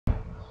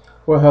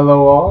Well,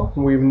 hello all.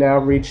 We've now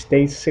reached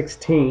day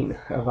 16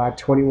 of our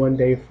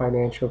 21-day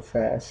financial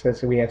fast.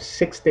 So we have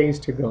 6 days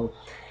to go.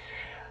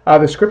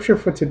 The scripture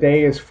for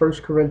today is 1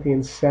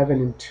 Corinthians 7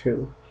 and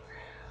 2.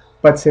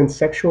 But since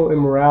sexual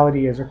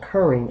immorality is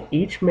occurring,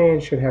 each man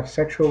should have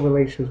sexual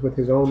relations with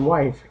his own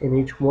wife, and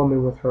each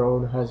woman with her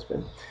own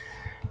husband.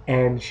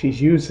 And she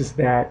uses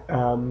that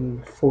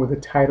for the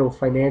title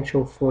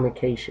Financial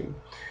Fornication.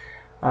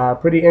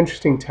 Pretty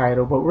interesting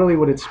title, but really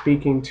what it's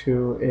speaking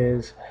to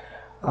is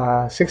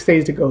 6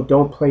 days to go,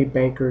 don't play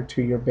banker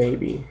to your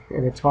baby.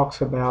 And it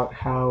talks about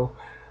how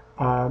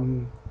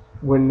um,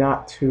 we're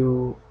not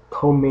to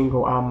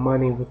commingle our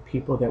money with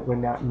people that we're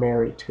not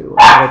married to.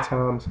 A lot of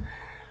times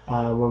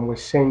when we're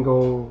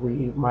single,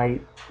 we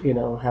might,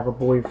 have a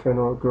boyfriend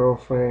or a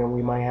girlfriend, and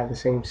we might have the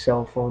same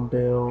cell phone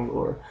bill,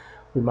 or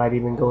we might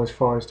even go as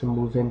far as to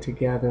move in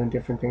together and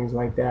different things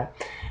like that.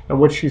 And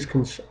what she's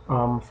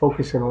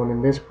focusing on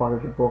in this part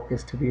of the book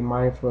is to be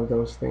mindful of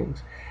those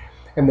things.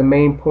 And the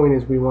main point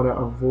is we want to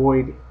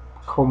avoid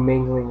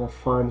commingling of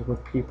funds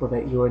with people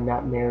that you are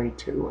not married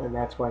to, and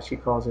that's why she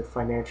calls it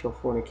financial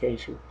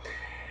fornication.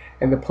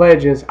 And the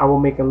pledge is, I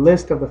will make a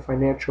list of the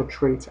financial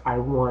traits I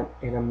want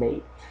in a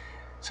mate.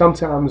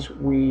 Sometimes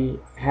we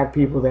have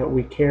people that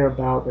we care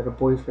about that are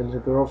boyfriends or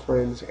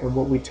girlfriends, and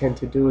what we tend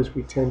to do is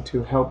we tend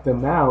to help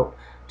them out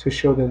to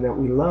show them that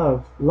we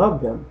love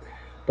them.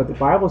 But the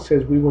Bible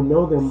says we will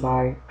know them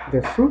by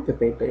their fruit that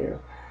they bear.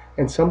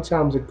 And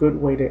sometimes a good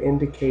way to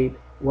indicate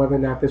whether or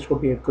not this will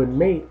be a good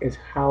mate is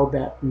how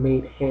that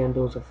mate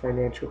handles a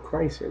financial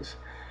crisis.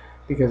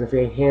 Because if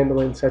they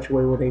handle it in such a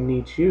way where they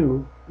need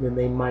you, then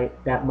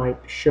that might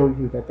show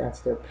you that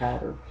that's their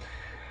pattern.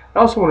 I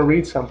also want to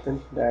read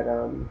something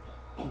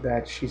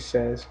that she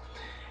says.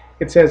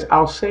 It says,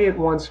 I'll say it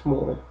once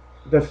more.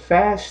 The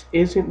fast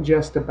isn't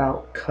just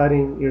about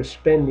cutting your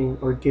spending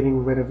or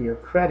getting rid of your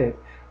credit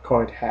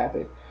card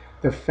habit.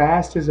 The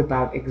fast is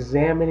about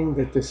examining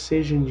the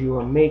decisions you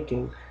are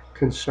making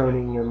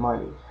concerning your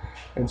money.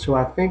 And so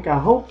I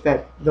hope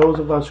that those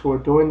of us who are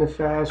doing the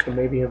fast or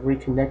maybe have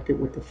reconnected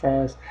with the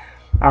fast,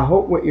 I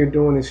hope what you're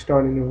doing is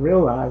starting to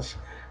realize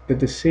the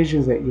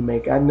decisions that you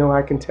make. I know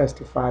I can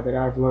testify that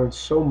I've learned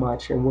so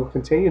much and will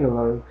continue to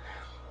learn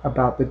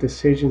about the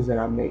decisions that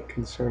I make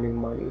concerning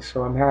money.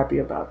 So I'm happy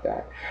about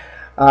that.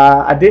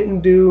 I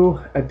didn't do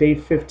a day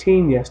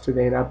 15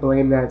 yesterday, and I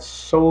blame that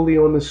solely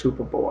on the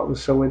Super Bowl. I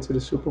was so into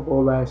the Super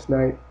Bowl last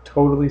night,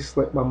 totally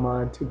slipped my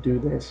mind to do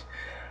this.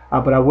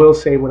 But I will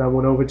say, when I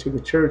went over to the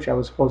church, I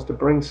was supposed to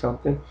bring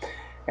something,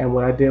 and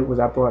what I did was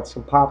I brought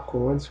some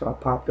popcorn. So I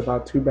popped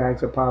about 2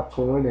 bags of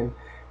popcorn,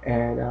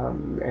 and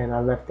I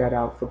left that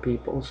out for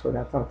people. So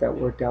I thought that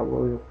worked out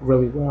really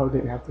really well.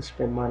 Didn't have to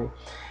spend money.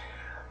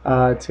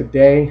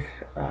 Today,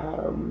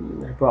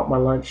 I brought my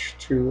lunch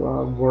to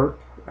work.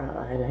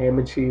 I had a ham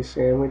and cheese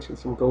sandwich and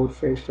some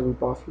goldfish that we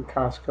bought from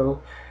Costco.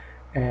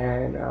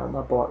 And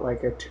I bought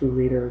like a 2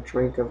 liter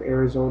drink of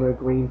Arizona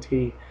green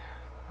tea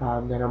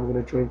that I'm going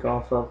to drink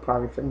off of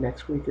probably for the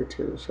next week or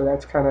two. So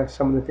that's kind of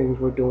some of the things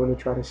we're doing to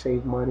try to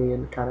save money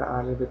and kind of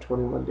honor the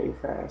 21-day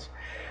fast.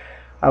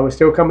 We're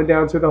still coming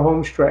down to the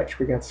home stretch.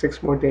 We got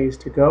 6 more days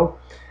to go.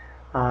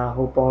 I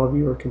hope all of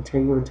you are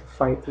continuing to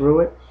fight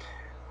through it.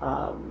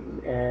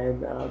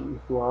 And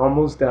we're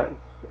almost done,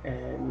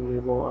 and we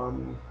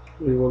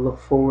will look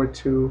forward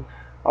to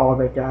all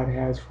that God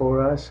has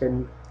for us.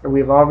 And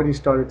we've already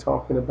started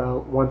talking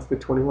about, once the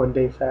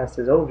 21-day fast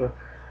is over,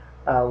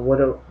 what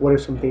are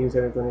some things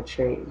that are going to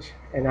change.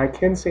 And I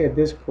can say at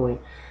this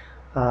point,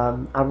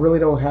 I really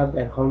don't have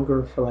that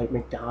hunger for like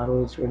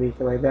McDonald's or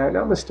anything like that. And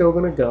I'm still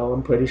going to go.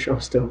 I'm pretty sure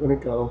I'm still going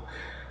to go.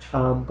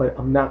 But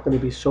I'm not going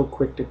to be so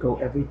quick to go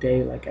every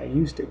day like I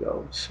used to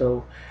go.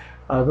 So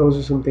those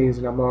are some things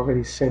that I'm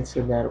already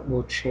sensing that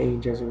will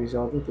change as a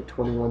result of the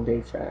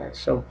 21-day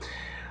fast. So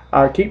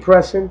keep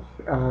pressing,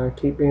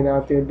 keep being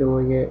out there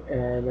doing it,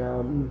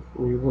 and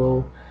we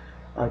will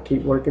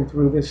keep working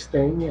through this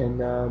thing,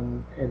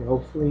 and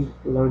hopefully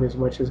learn as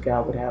much as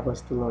God would have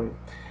us to learn.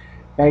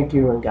 Thank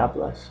you, and God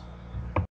bless.